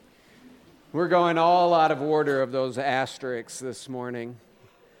We're going all out of order of those asterisks this morning.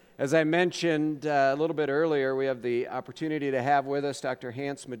 As I mentioned a little bit earlier, we have the opportunity to have with us Dr.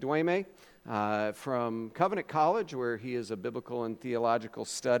 Hans Medweme from Covenant College, where he is a biblical and theological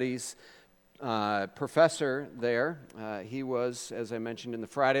studies professor there. He was, as I mentioned in the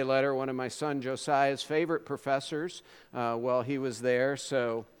Friday letter, one of my son Josiah's favorite professors while he was there.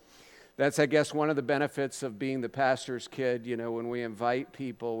 So that's, I guess, one of the benefits of being the pastor's kid. You know, when we invite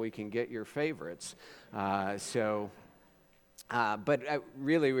people, we can get your favorites. But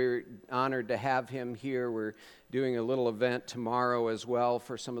really, we're honored to have him here. We're doing a little event tomorrow as well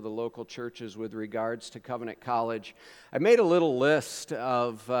for some of the local churches with regards to Covenant College. I made a little list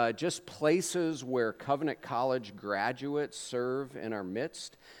of just places where Covenant College graduates serve in our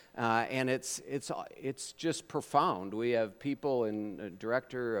midst. And it's just profound. We have people in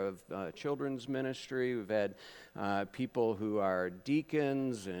director of children's ministry. We've had people who are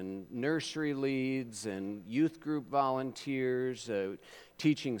deacons and nursery leads and youth group volunteers,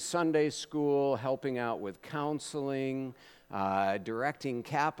 teaching Sunday school, helping out with counseling, directing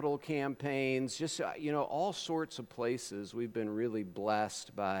capital campaigns, just, all sorts of places. We've been really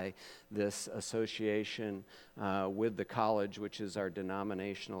blessed by this association with the college, which is our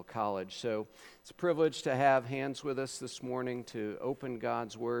denominational college. So it's a privilege to have Hans with us this morning to open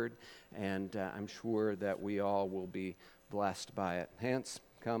God's Word, and I'm sure that we all will be blessed by it. Hans,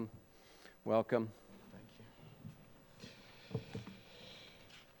 come. Welcome.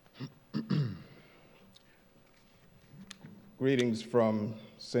 Thank you. Greetings from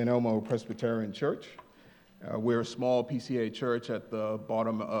St. Elmo Presbyterian Church. We're a small PCA church at the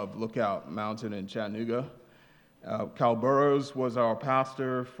bottom of Lookout Mountain in Chattanooga. Cal Burrows was our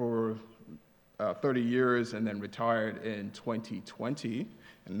pastor for 30 years and then retired in 2020.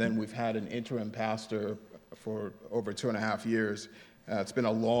 And then we've had an interim pastor for over 2.5 years. It's been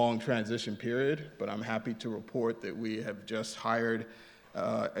a long transition period, but I'm happy to report that we have just hired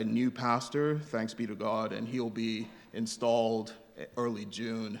a new pastor, thanks be to God, and he'll be installed early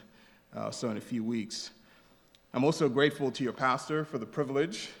June, so in a few weeks. I'm also grateful to your pastor for the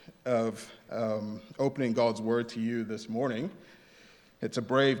privilege of opening God's Word to you this morning. It's a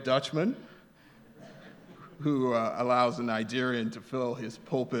brave Dutchman who allows a Nigerian to fill his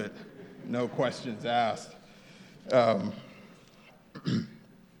pulpit, no questions asked. So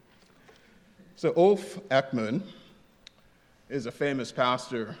Ulf Ekman is a famous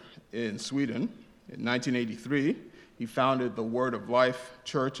pastor in Sweden. In 1983, he founded the Word of Life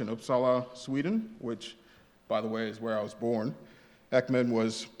Church in Uppsala, Sweden, which, by the way, is where I was born. Ekman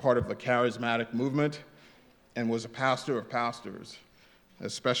was part of the charismatic movement and was a pastor of pastors,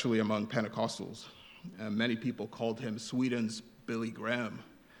 especially among Pentecostals. And many people called him Sweden's Billy Graham.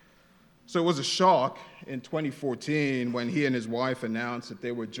 So it was a shock in 2014 when he and his wife announced that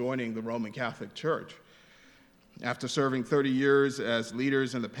they were joining the Roman Catholic Church. After serving 30 years as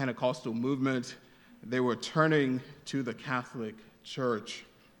leaders in the Pentecostal movement, they were turning to the Catholic Church.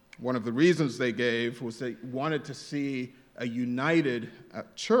 One of the reasons they gave was they wanted to see a united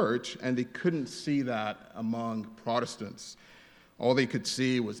church, and they couldn't see that among Protestants. All they could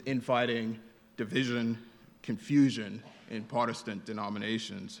see was infighting, division, confusion in Protestant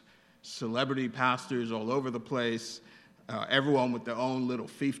denominations. Celebrity pastors all over the place, everyone with their own little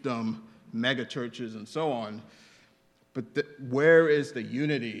fiefdom, mega churches, and so on. But where is the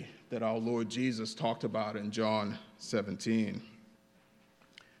unity that our Lord Jesus talked about in John 17?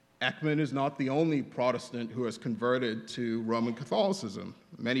 Ekman is not the only Protestant who has converted to Roman Catholicism.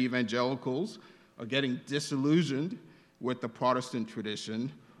 Many evangelicals are getting disillusioned with the Protestant tradition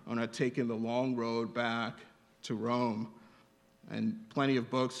and are taking the long road back to Rome. And plenty of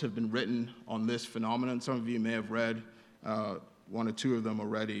books have been written on this phenomenon. Some of you may have read one or two of them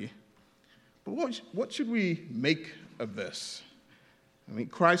already. But what should we make of this? I mean,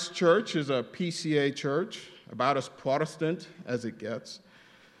 Christ Church is a PCA church, about as Protestant as it gets.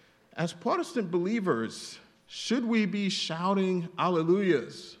 As Protestant believers, should we be shouting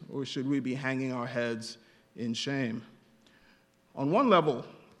alleluias, or should we be hanging our heads in shame? On one level,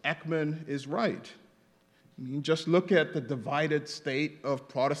 Ekman is right. I mean, just look at the divided state of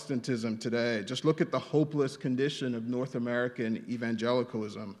Protestantism today. Just look at the hopeless condition of North American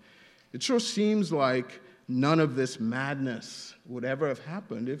evangelicalism. It sure seems like none of this madness would ever have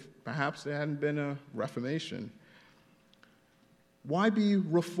happened if perhaps there hadn't been a Reformation. Why be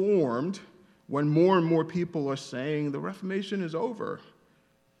reformed when more and more people are saying the Reformation is over?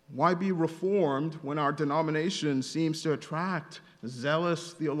 Why be reformed when our denomination seems to attract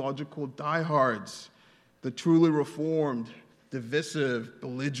zealous theological diehards, the truly reformed, divisive,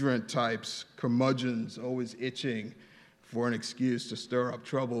 belligerent types, curmudgeons always itching for an excuse to stir up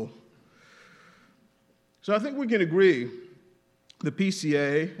trouble? So I think we can agree the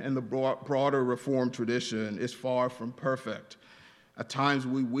PCA and the broader Reformed tradition is far from perfect. At times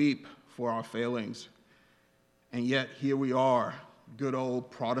we weep for our failings. And yet here we are, good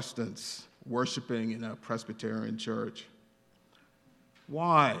old Protestants, worshiping in a Presbyterian church.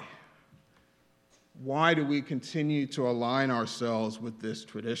 Why? Why do we continue to align ourselves with this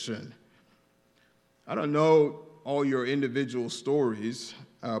tradition? I don't know all your individual stories,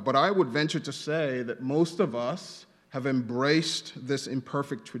 but I would venture to say that most of us have embraced this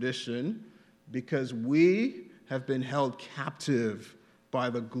imperfect tradition because we have been held captive by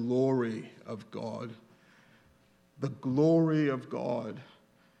the glory of God. The glory of God.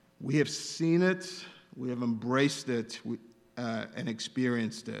 We have seen it, we have embraced it, and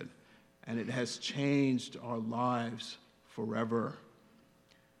experienced it, and it has changed our lives forever.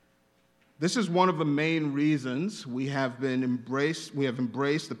 This is one of the main reasons we have embraced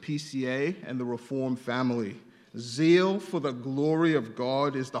the PCA and the Reformed family. Zeal for the glory of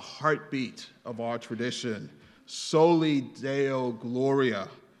God is the heartbeat of our tradition. Soli Deo Gloria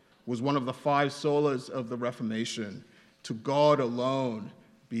was one of the 5 solas of the Reformation. To God alone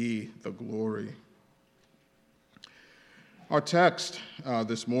be the glory. Our text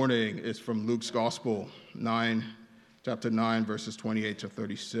this morning is from Luke's Gospel, chapter 9, verses 28 to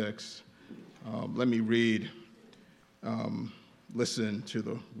 36. Let me read. Listen to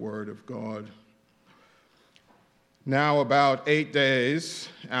the word of God. Now, about 8 days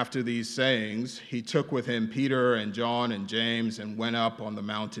after these sayings, he took with him Peter and John and James and went up on the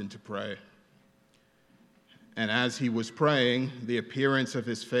mountain to pray. And as he was praying, the appearance of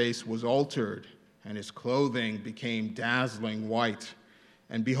his face was altered, and his clothing became dazzling white.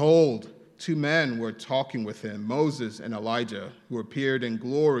 And behold, 2 men were talking with him, Moses and Elijah, who appeared in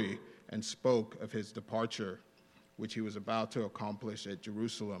glory and spoke of his departure, which he was about to accomplish at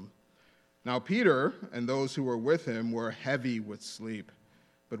Jerusalem. Now Peter and those who were with him were heavy with sleep.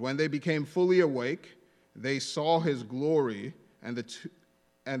 But when they became fully awake, they saw his glory and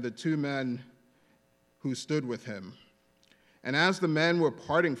the 2 men who stood with him. And as the men were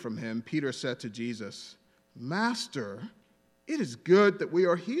parting from him, Peter said to Jesus, "Master, it is good that we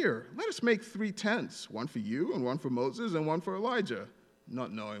are here. Let us make 3 tents, one for you and one for Moses and one for Elijah,"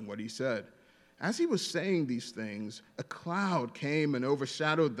 not knowing what he said. As he was saying these things, a cloud came and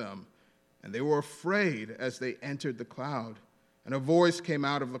overshadowed them, and they were afraid as they entered the cloud. And a voice came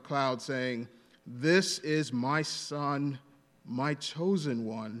out of the cloud saying, "This is my son, my chosen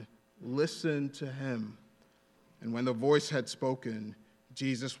one. Listen to him." And when the voice had spoken,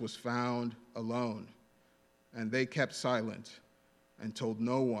 Jesus was found alone. And they kept silent and told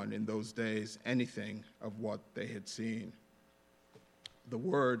no one in those days anything of what they had seen. The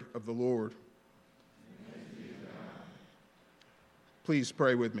word of the Lord. Please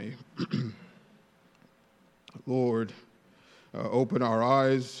pray with me. Lord, open our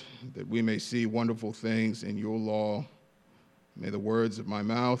eyes that we may see wonderful things in your law. May the words of my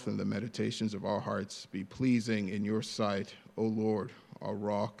mouth and the meditations of our hearts be pleasing in your sight, O Lord, our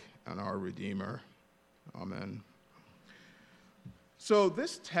rock and our Redeemer. Amen. So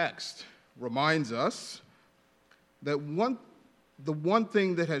this text reminds us that the one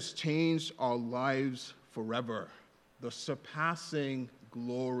thing that has changed our lives forever, the surpassing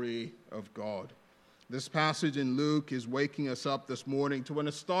glory of God. This passage in Luke is waking us up this morning to an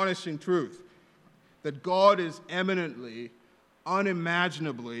astonishing truth, that God is eminently,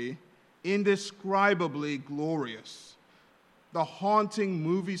 unimaginably, indescribably glorious. The haunting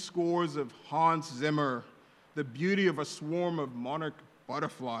movie scores of Hans Zimmer, the beauty of a swarm of monarch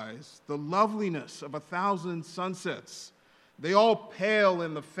butterflies, the loveliness of 1,000 sunsets, they all pale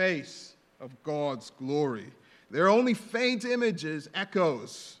in the face of God's glory. They're only faint images,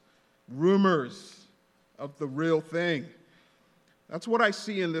 echoes, rumors of the real thing. That's what I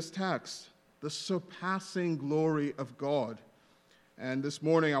see in this text, the surpassing glory of God. And this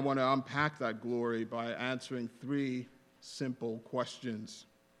morning I want to unpack that glory by answering 3 simple questions.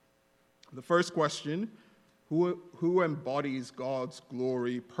 The first question, who embodies God's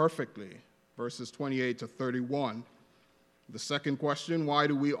glory perfectly? Verses 28 to 31. The second question, why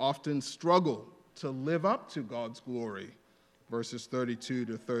do we often struggle to live up to God's glory? Verses 32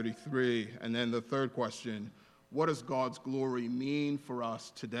 to 33. And then the third question, what does God's glory mean for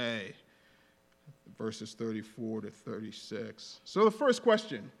us today? Verses 34 to 36. So the first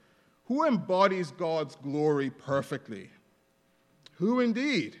question, who embodies God's glory perfectly? Who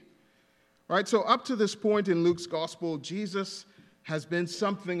indeed? Right, so up to this point in Luke's gospel, Jesus has been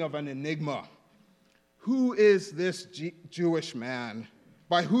something of an enigma. Who is this Jewish man?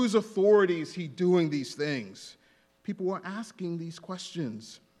 By whose authority is he doing these things? People were asking these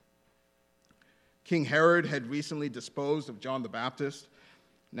questions. King Herod had recently disposed of John the Baptist.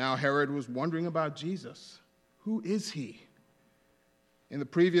 Now Herod was wondering about Jesus. Who is he? In the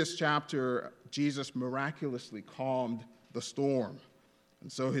previous chapter, Jesus miraculously calmed the storm.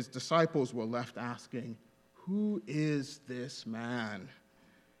 And so his disciples were left asking, who is this man?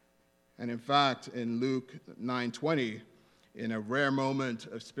 And in fact, in Luke 9:20, in a rare moment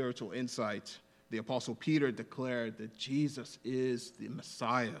of spiritual insight, the Apostle Peter declared that Jesus is the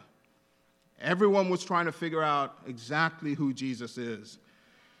Messiah. Everyone was trying to figure out exactly who Jesus is.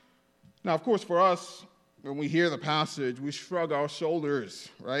 Now, of course, for us, when we hear the passage, we shrug our shoulders,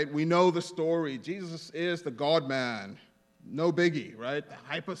 right? We know the story. Jesus is the God-man. No biggie, right? The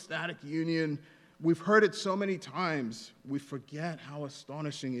hypostatic union. We've heard it so many times, we forget how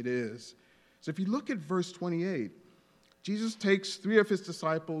astonishing it is. So if you look at verse 28, Jesus takes 3 of his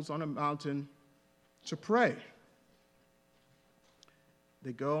disciples on a mountain to pray.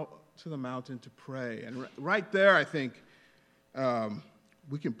 They go to the mountain to pray. And right there, I think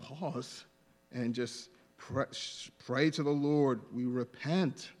we can pause and just pray to the Lord. We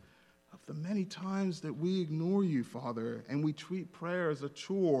repent of the many times that we ignore you, Father, and we treat prayer as a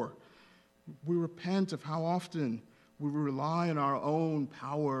chore. We repent of how often we rely on our own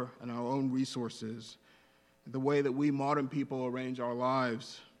power and our own resources, the way that we modern people arrange our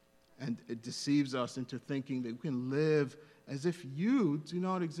lives, and it deceives us into thinking that we can live as if you do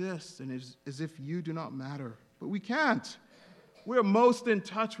not exist and as if you do not matter. But we can't. We're most in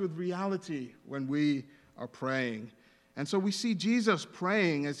touch with reality when we are praying. And so we see Jesus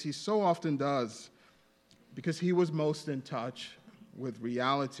praying as he so often does because he was most in touch with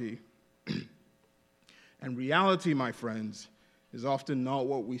reality. And reality, my friends, is often not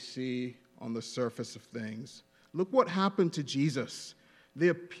what we see on the surface of things. Look what happened to Jesus. The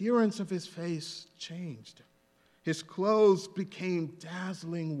appearance of his face changed. His clothes became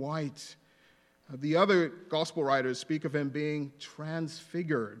dazzling white. The other gospel writers speak of him being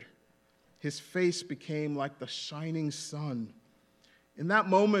transfigured. His face became like the shining sun. In that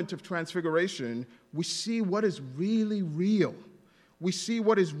moment of transfiguration, we see what is really real. We see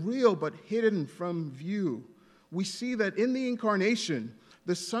what is real but hidden from view. We see that in the incarnation,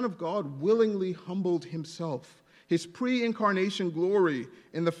 the Son of God willingly humbled himself. His pre-incarnation glory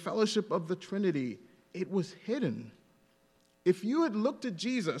in the fellowship of the Trinity, it was hidden. If you had looked at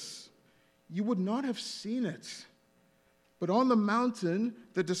Jesus, you would not have seen it. But on the mountain,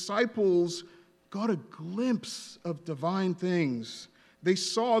 the disciples got a glimpse of divine things. They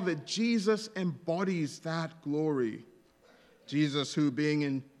saw that Jesus embodies that glory. Jesus, who being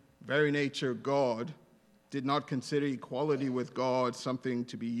in very nature God, did not consider equality with God something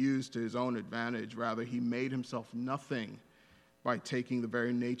to be used to his own advantage. Rather, he made himself nothing by taking the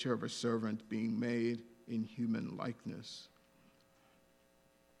very nature of a servant, being made in human likeness.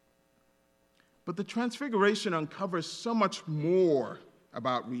 But the Transfiguration uncovers so much more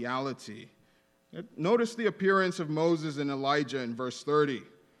about reality. Notice the appearance of Moses and Elijah in verse 30.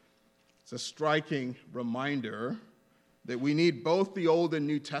 It's a striking reminder that we need both the Old and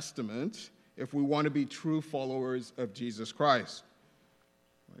New Testament if we want to be true followers of Jesus Christ.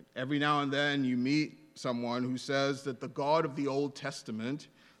 Every now and then you meet someone who says that the God of the Old Testament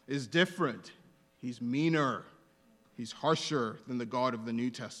is different. He's meaner. He's harsher than the God of the New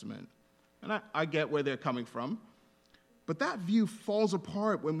Testament. And I get where they're coming from. But that view falls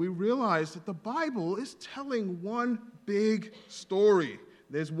apart when we realize that the Bible is telling one big story.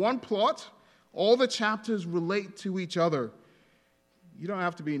 There's one plot. All the chapters relate to each other. You don't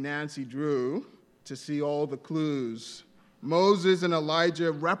have to be Nancy Drew to see all the clues. Moses and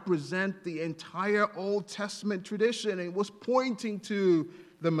Elijah represent the entire Old Testament tradition. It was pointing to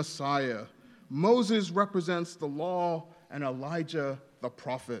the Messiah. Moses represents the law and Elijah the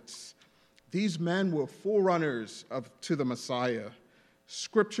prophets. These men were forerunners to the Messiah.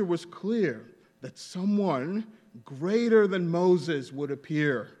 Scripture was clear that someone greater than Moses would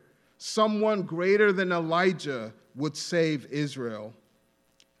appear. Someone greater than Elijah would save Israel.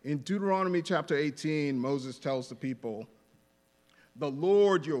 In Deuteronomy chapter 18, Moses tells the people, "The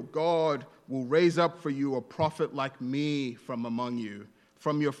Lord your God will raise up for you a prophet like me from among you,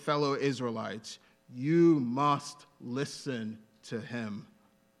 from your fellow Israelites. You must listen to him."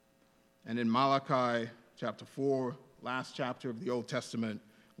 And in Malachi chapter 4, last chapter of the Old Testament,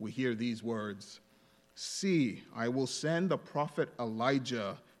 we hear these words, "See, I will send the prophet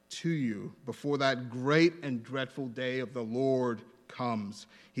Elijah to you before that great and dreadful day of the Lord comes.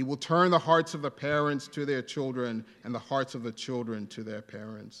 He will turn the hearts of the parents to their children and the hearts of the children to their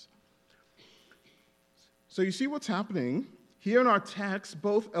parents." So you see what's happening? Here in our text,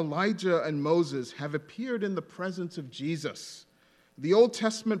 both Elijah and Moses have appeared in the presence of Jesus. The Old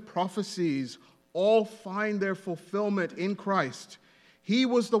Testament prophecies all find their fulfillment in Christ. He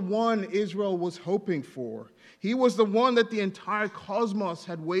was the one Israel was hoping for. He was the one that the entire cosmos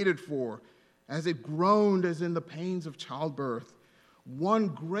had waited for, as it groaned as in the pains of childbirth. One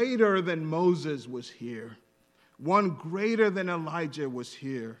greater than Moses was here. One greater than Elijah was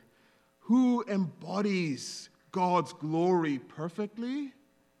here. Who embodies God's glory perfectly?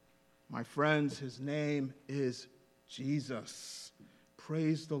 My friends, his name is Jesus.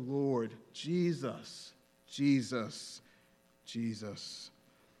 Praise the Lord. Jesus, Jesus, Jesus.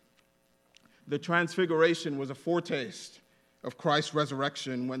 The transfiguration was a foretaste of Christ's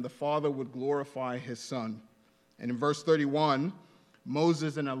resurrection when the Father would glorify his Son. And in verse 31,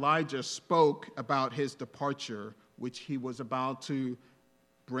 Moses and Elijah spoke about his departure, which he was about to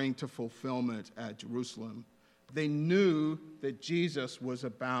bring to fulfillment at Jerusalem. They knew that Jesus was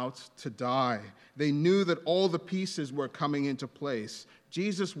about to die. They knew that all the pieces were coming into place.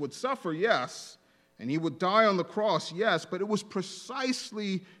 Jesus would suffer, yes, and he would die on the cross, yes, but it was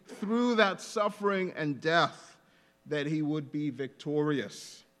precisely through that suffering and death that he would be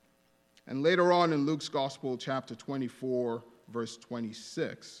victorious. And later on in Luke's Gospel, chapter 24, verse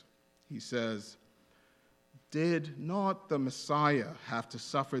 26, he says, "Did not the Messiah have to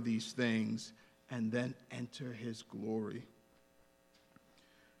suffer these things and then enter his glory?"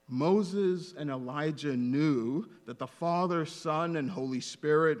 Moses and Elijah knew that the Father, Son, and Holy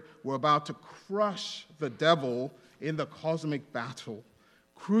Spirit were about to crush the devil in the cosmic battle.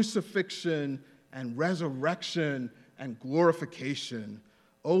 Crucifixion and resurrection and glorification.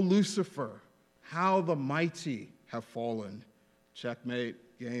 O Lucifer, how the mighty have fallen.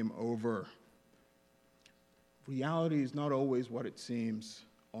 Checkmate, game over. Reality is not always what it seems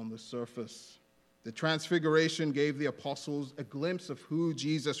on the surface. The transfiguration gave the apostles a glimpse of who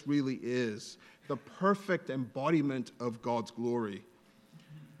Jesus really is, the perfect embodiment of God's glory.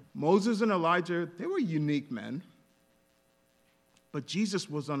 Moses and Elijah, they were unique men, but Jesus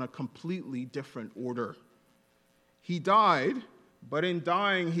was on a completely different order. He died, but in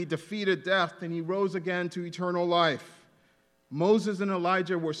dying, he defeated death and he rose again to eternal life. Moses and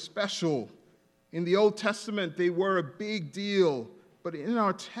Elijah were special. In the Old Testament, they were a big deal, but in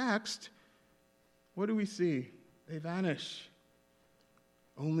our text, what do we see? They vanish.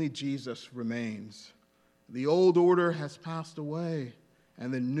 Only Jesus remains. The old order has passed away,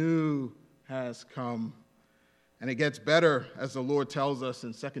 and the new has come. And it gets better, as the Lord tells us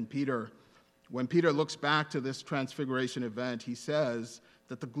in 2 Peter. When Peter looks back to this transfiguration event, he says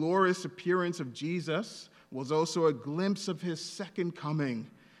that the glorious appearance of Jesus was also a glimpse of his second coming,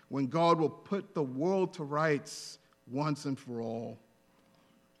 when God will put the world to rights once and for all.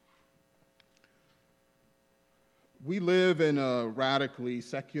 We live in a radically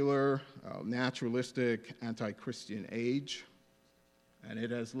secular, naturalistic, anti-Christian age, and it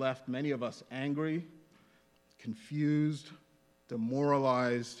has left many of us angry, confused,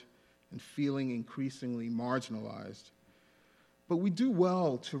 demoralized, and feeling increasingly marginalized. But we do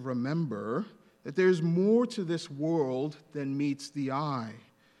well to remember that there's more to this world than meets the eye.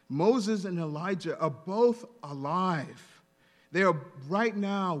 Moses and Elijah are both alive. They are right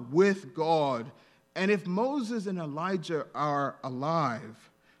now with God. And if Moses and Elijah are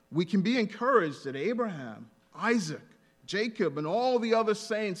alive, we can be encouraged that Abraham, Isaac, Jacob, and all the other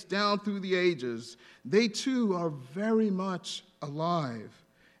saints down through the ages, they too are very much alive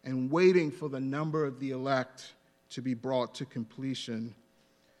and waiting for the number of the elect to be brought to completion.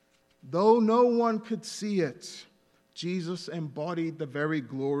 Though no one could see it, Jesus embodied the very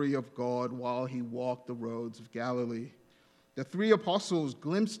glory of God while he walked the roads of Galilee. The three apostles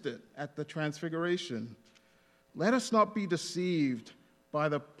glimpsed it at the transfiguration. Let us not be deceived by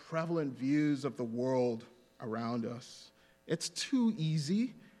the prevalent views of the world around us. It's too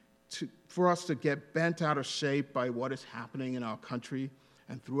easy for us to get bent out of shape by what is happening in our country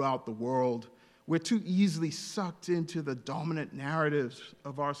and throughout the world. We're too easily sucked into the dominant narratives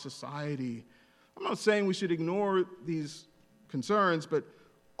of our society. I'm not saying we should ignore these concerns, but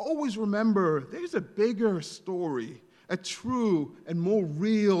always remember there's a bigger story, a true and more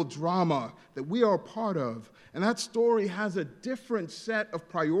real drama that we are a part of. And that story has a different set of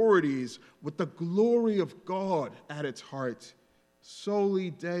priorities with the glory of God at its heart.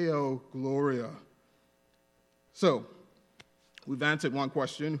 Soli Deo Gloria. So, we've answered one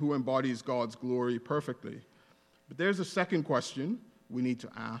question, who embodies God's glory perfectly? But there's a second question we need to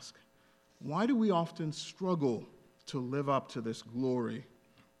ask. Why do we often struggle to live up to this glory?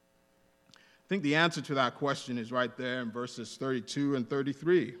 I think the answer to that question is right there in verses 32 and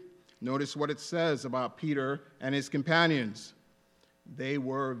 33. Notice what it says about Peter and his companions. They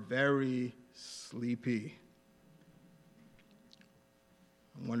were very sleepy.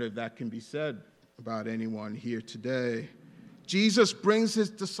 I wonder if that can be said about anyone here today. Jesus brings his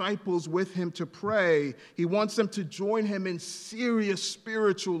disciples with him to pray. He wants them to join him in serious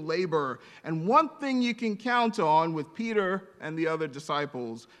spiritual labor. And one thing you can count on with Peter and the other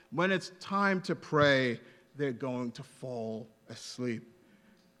disciples, when it's time to pray, they're going to fall asleep.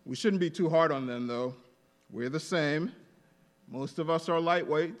 We shouldn't be too hard on them, though. We're the same. Most of us are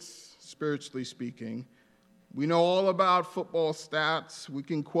lightweights, spiritually speaking. We know all about football stats. We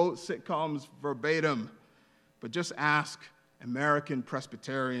can quote sitcoms verbatim. But just ask American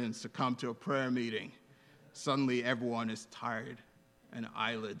Presbyterians to come to a prayer meeting. Suddenly everyone is tired and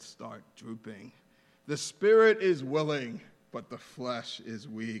eyelids start drooping. The spirit is willing, but the flesh is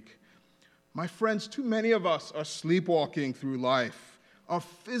weak. My friends, too many of us are sleepwalking through life. Our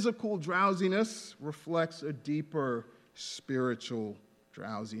physical drowsiness reflects a deeper spiritual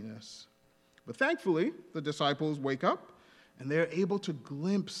drowsiness. But thankfully, the disciples wake up and they're able to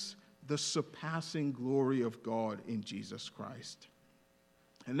glimpse the surpassing glory of God in Jesus Christ.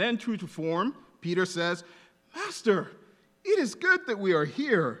 And then, true to form, Peter says, "Master, it is good that we are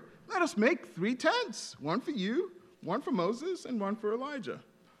here. Let us make 3 tents, one for you, one for Moses, and one for Elijah."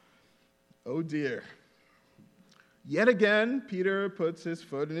 Oh dear. Yet again, Peter puts his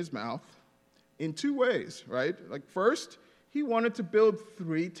foot in his mouth in 2 ways, right? Like first, he wanted to build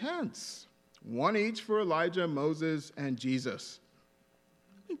 3 tents, one each for Elijah, Moses, and Jesus.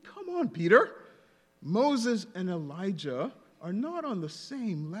 I mean, come on, Peter. Moses and Elijah are not on the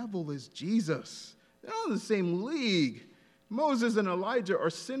same level as Jesus. They're not in the same league. Moses and Elijah are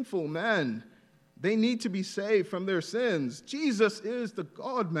sinful men. They need to be saved from their sins. Jesus is the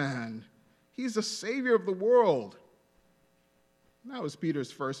God-man. He's the Savior of the world. That was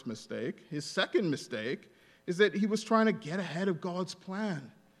Peter's first mistake. His second mistake is that he was trying to get ahead of God's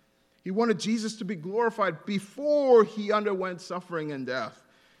plan. He wanted Jesus to be glorified before he underwent suffering and death.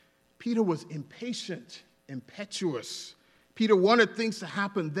 Peter was impatient, impetuous. Peter wanted things to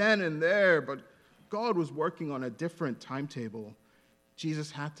happen then and there, but God was working on a different timetable.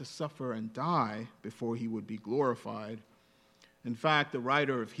 Jesus had to suffer and die before he would be glorified. In fact, the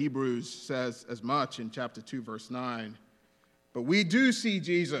writer of Hebrews says as much in chapter 2, verse 9. "But we do see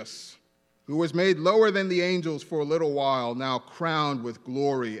Jesus, who was made lower than the angels for a little while, now crowned with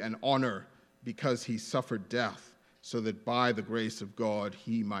glory and honor because he suffered death, so that by the grace of God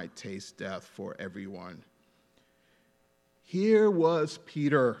he might taste death for everyone." Here was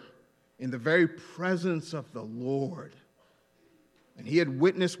Peter in the very presence of the Lord. And he had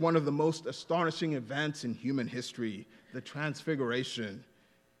witnessed one of the most astonishing events in human history, the Transfiguration.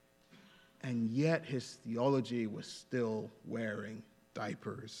 And yet his theology was still wearing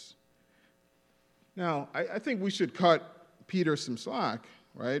diapers. Now, I think we should cut Peter some slack,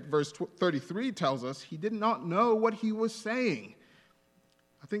 right? Verse 33 tells us he did not know what he was saying.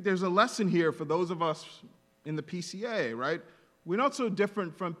 I think there's a lesson here for those of us in the PCA, right? We're not so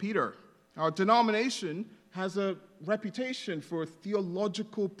different from Peter. Our denomination has a reputation for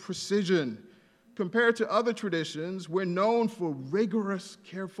theological precision. Compared to other traditions, we're known for rigorous,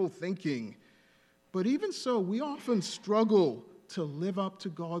 careful thinking. But even so, we often struggle to live up to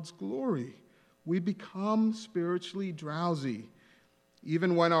God's glory. We become spiritually drowsy.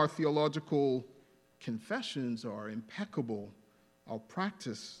 Even when our theological confessions are impeccable, our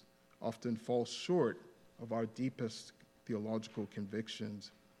practice often falls short of our deepest theological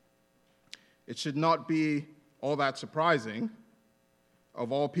convictions. It should not be all that surprising.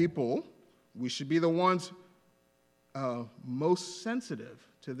 Of all people, we should be the ones most sensitive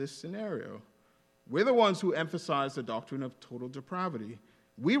to this scenario. We're the ones who emphasize the doctrine of total depravity.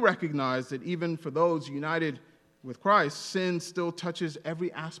 We recognize that even for those united with Christ, sin still touches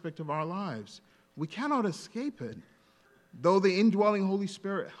every aspect of our lives. We cannot escape it, though the indwelling Holy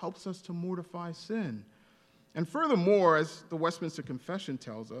Spirit helps us to mortify sin. And furthermore, as the Westminster Confession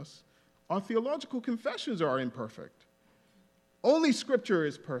tells us, our theological confessions are imperfect. Only Scripture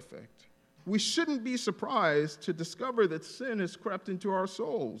is perfect. We shouldn't be surprised to discover that sin has crept into our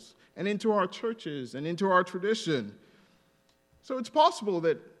souls and into our churches and into our tradition. So it's possible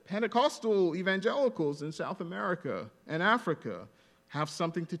that Pentecostal evangelicals in South America and Africa have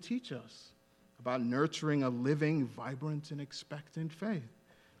something to teach us about nurturing a living, vibrant, and expectant faith.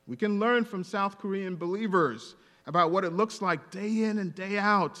 We can learn from South Korean believers about what it looks like day in and day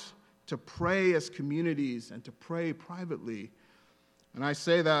out to pray as communities and to pray privately. And I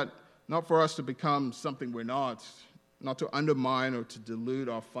say that not for us to become something we're not to undermine or to dilute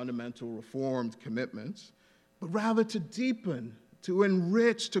our fundamental Reformed commitments, but rather to deepen, to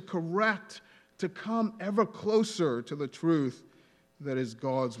enrich, to correct, to come ever closer to the truth that is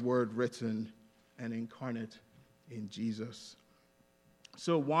God's word written and incarnate in Jesus.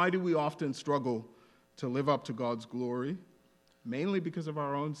 So why do we often struggle to live up to God's glory? Mainly because of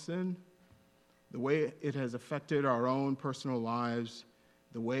our own sin, the way it has affected our own personal lives,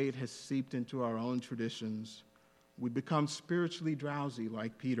 the way it has seeped into our own traditions. We become spiritually drowsy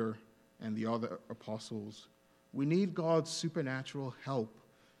like Peter and the other apostles. We need God's supernatural help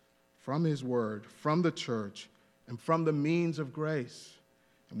from his word, from the church, and from the means of grace.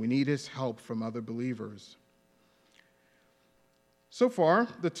 And we need his help from other believers. So far,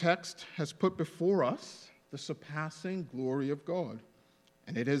 the text has put before us the surpassing glory of God.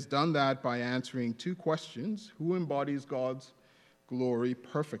 And it has done that by answering two questions. Who embodies God's glory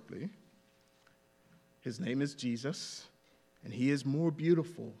perfectly? His name is Jesus, and he is more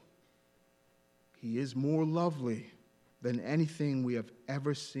beautiful. He is more lovely than anything we have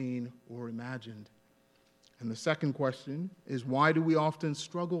ever seen or imagined. And the second question is, why do we often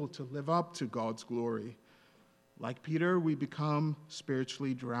struggle to live up to God's glory? Like Peter, we become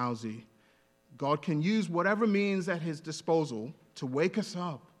spiritually drowsy. God can use whatever means at his disposal to wake us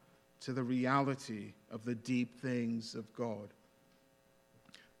up to the reality of the deep things of God.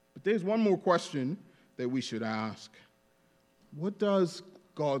 But there's one more question that we should ask. What does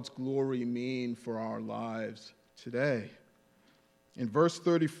God's glory mean for our lives today? In verse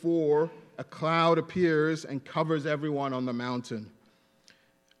 34, a cloud appears and covers everyone on the mountain.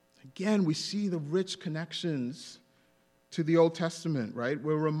 Again, we see the rich connections to the Old Testament, right?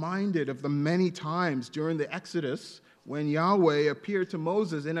 We're reminded of the many times during the Exodus when Yahweh appeared to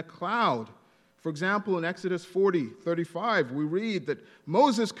Moses in a cloud. For example, in Exodus 40:35, we read that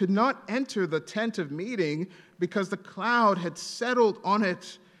Moses could not enter the tent of meeting because the cloud had settled on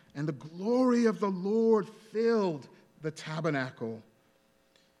it, and the glory of the Lord filled the tabernacle.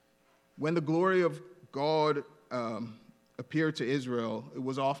 When the glory of God appeared to Israel, it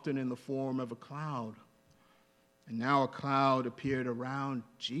was often in the form of a cloud. And now a cloud appeared around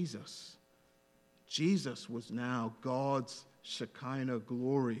Jesus. Jesus was now God's Shekinah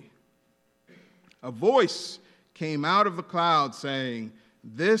glory. A voice came out of the cloud saying,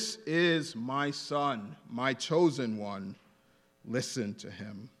 "This is my son, my chosen one. Listen to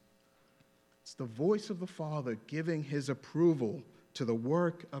him." It's the voice of the Father giving his approval to the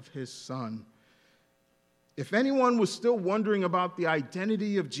work of his Son. If anyone was still wondering about the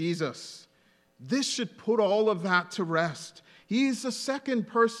identity of Jesus, this should put all of that to rest. He's the second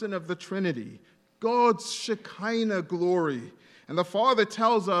person of the Trinity, God's Shekinah glory. And the Father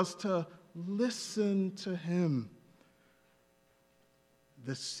tells us to listen to him.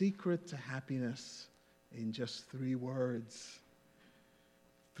 The secret to happiness in just 3 words.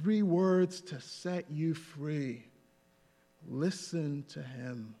 3 words to set you free. Listen to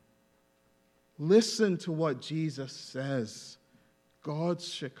him. Listen to what Jesus says. God's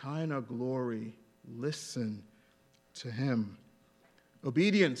Shekinah glory. Listen to him.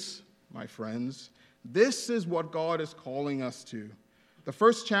 Obedience, my friends. This is what God is calling us to. The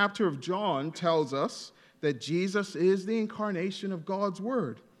first chapter of John tells us that Jesus is the incarnation of God's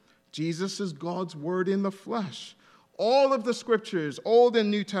word. Jesus is God's word in the flesh. All of the scriptures, Old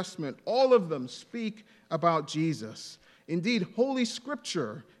and New Testament, all of them speak about Jesus. Indeed, Holy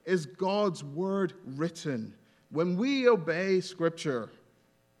Scripture is God's word written. When we obey Scripture,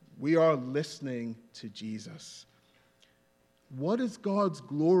 we are listening to Jesus. What does God's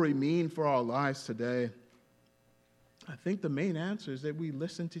glory mean for our lives today? I think the main answer is that we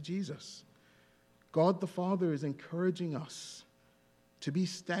listen to Jesus. God the Father is encouraging us to be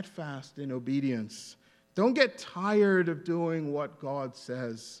steadfast in obedience. Don't get tired of doing what God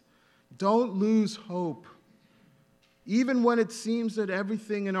says. Don't lose hope. Even when it seems that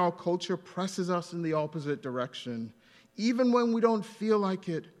everything in our culture presses us in the opposite direction, even when we don't feel like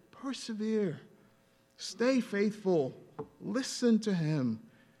it, persevere. Stay faithful. Listen to him.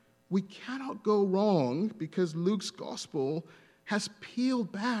 We cannot go wrong because Luke's gospel has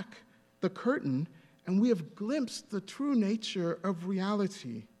peeled back the curtain and we have glimpsed the true nature of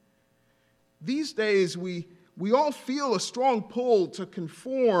reality. These days, we all feel a strong pull to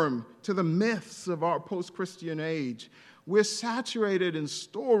conform to the myths of our post-Christian age. We're saturated in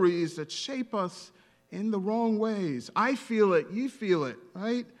stories that shape us in the wrong ways. I feel it, you feel it,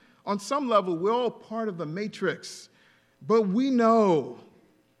 right? On some level, we're all part of the matrix. But we know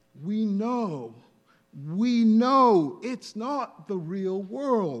it's not the real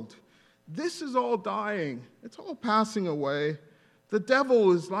world. This is all dying. It's all passing away. The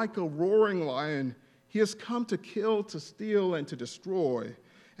devil is like a roaring lion. He has come to kill, to steal, and to destroy.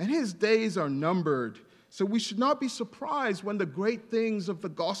 And his days are numbered. So we should not be surprised when the great things of the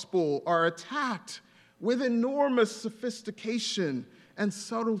gospel are attacked with enormous sophistication and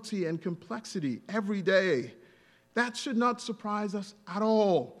subtlety and complexity every day. That should not surprise us at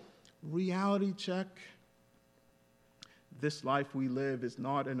all. Reality check. This life we live is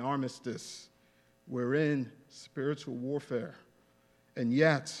not an armistice. We're in spiritual warfare. And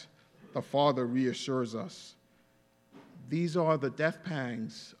yet, the Father reassures us. These are the death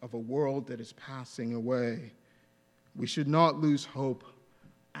pangs of a world that is passing away. We should not lose hope.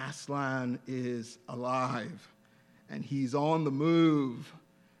 Aslan is alive, and he's on the move.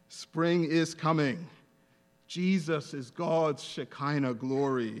 Spring is coming. Jesus is God's Shekinah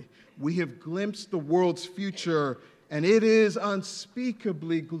glory. We have glimpsed the world's future, and it is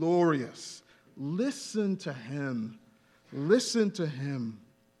unspeakably glorious. Listen to him. Listen to him.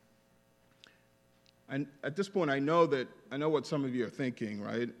 And at this point, I know what some of you are thinking,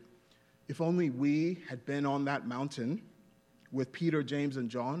 right? If only we had been on that mountain with Peter, James, and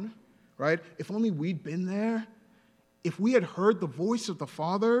John, right? If only we'd been there. If we had heard the voice of the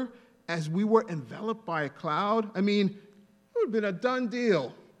Father as we were enveloped by a cloud, it would have been a done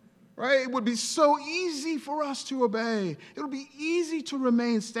deal, right? It would be so easy for us to obey. It would be easy to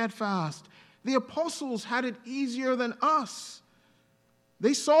remain steadfast. The apostles had it easier than us.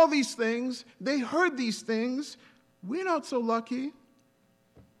 They saw these things. They heard these things. We're not so lucky.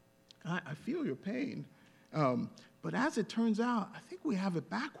 I feel your pain. But as it turns out, I think we have it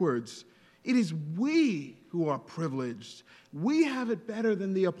backwards. It is we who are privileged. We have it better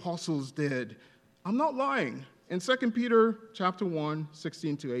than the apostles did. I'm not lying. In 2 Peter chapter 1,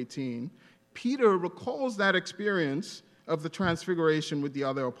 16 to 18, Peter recalls that experience of the transfiguration with the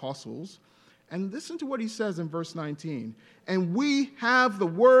other apostles. And listen to what he says in verse 19. And we have the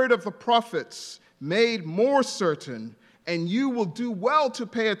word of the prophets made more certain, and you will do well to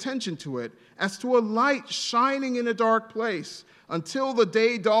pay attention to it, as to a light shining in a dark place, until the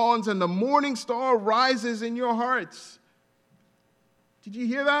day dawns and the morning star rises in your hearts. Did you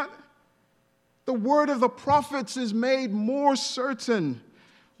hear that? The word of the prophets is made more certain.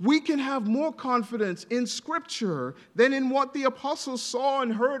 We can have more confidence in Scripture than in what the apostles saw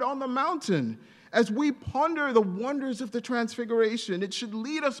and heard on the mountain. As we ponder the wonders of the Transfiguration, it should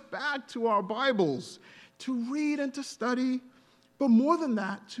lead us back to our Bibles, to read and to study, but more than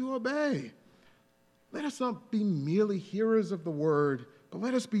that, to obey. Let us not be merely hearers of the word, but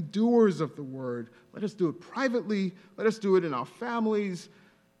let us be doers of the word. Let us do it privately. Let us do it in our families.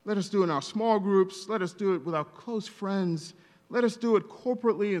 Let us do it in our small groups. Let us do it with our close friends. Let us do it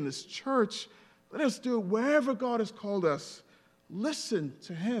corporately in this church. Let us do it wherever God has called us. Listen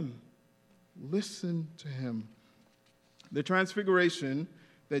to him. Listen to him. The transfiguration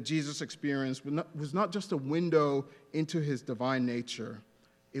that Jesus experienced was not just a window into his divine nature.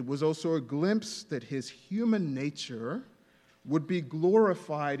 It was also a glimpse that his human nature would be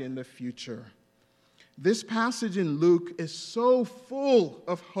glorified in the future. This passage in Luke is so full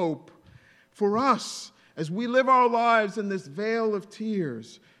of hope for us as we live our lives in this vale of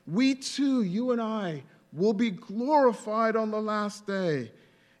tears. We too, you and I, will be glorified on the last day.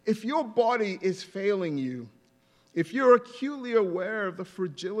 If your body is failing you, if you're acutely aware of the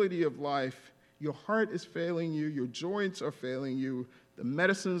fragility of life, your heart is failing you, your joints are failing you, the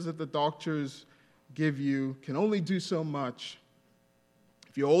medicines that the doctors give you can only do so much.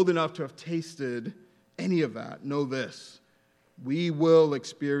 If you're old enough to have tasted any of that, know this: we will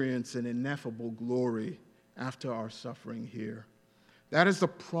experience an ineffable glory after our suffering here. That is the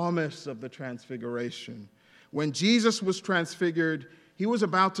promise of the Transfiguration. When Jesus was transfigured, he was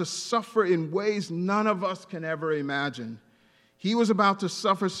about to suffer in ways none of us can ever imagine. He was about to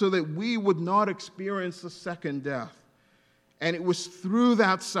suffer so that we would not experience the second death. And it was through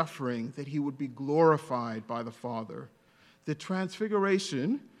that suffering that he would be glorified by the Father. The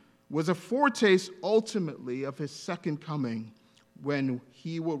Transfiguration was a foretaste ultimately of his second coming, when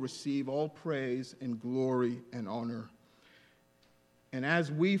he will receive all praise and glory and honor. And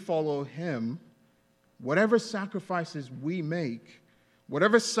as we follow him, whatever sacrifices we make,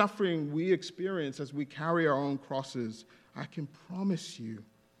 whatever suffering we experience as we carry our own crosses, I can promise you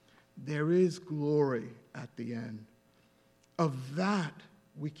there is glory at the end. Of that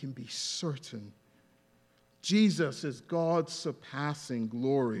we can be certain. Jesus is God's surpassing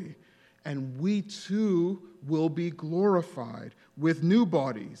glory, and we too will be glorified with new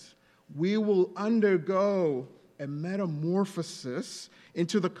bodies. We will undergo a metamorphosis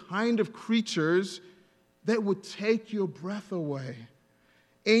into the kind of creatures that would take your breath away.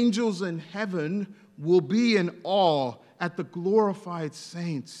 Angels in heaven will be in awe at the glorified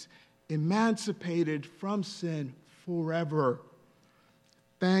saints, emancipated from sin forever.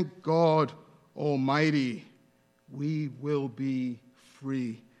 Thank God Almighty, we will be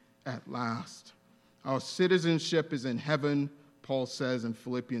free at last. Our citizenship is in heaven, Paul says in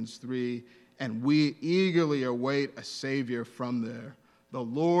Philippians 3, and we eagerly await a Savior from there, the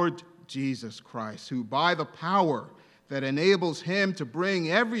Lord Jesus Christ, who by the power that enables him to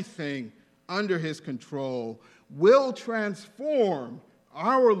bring everything under his control will transform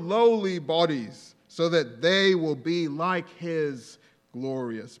our lowly bodies so that they will be like his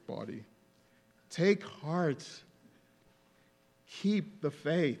glorious body. Take heart. Keep the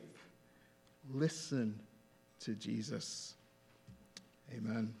faith. Listen to Jesus.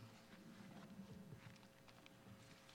 Amen.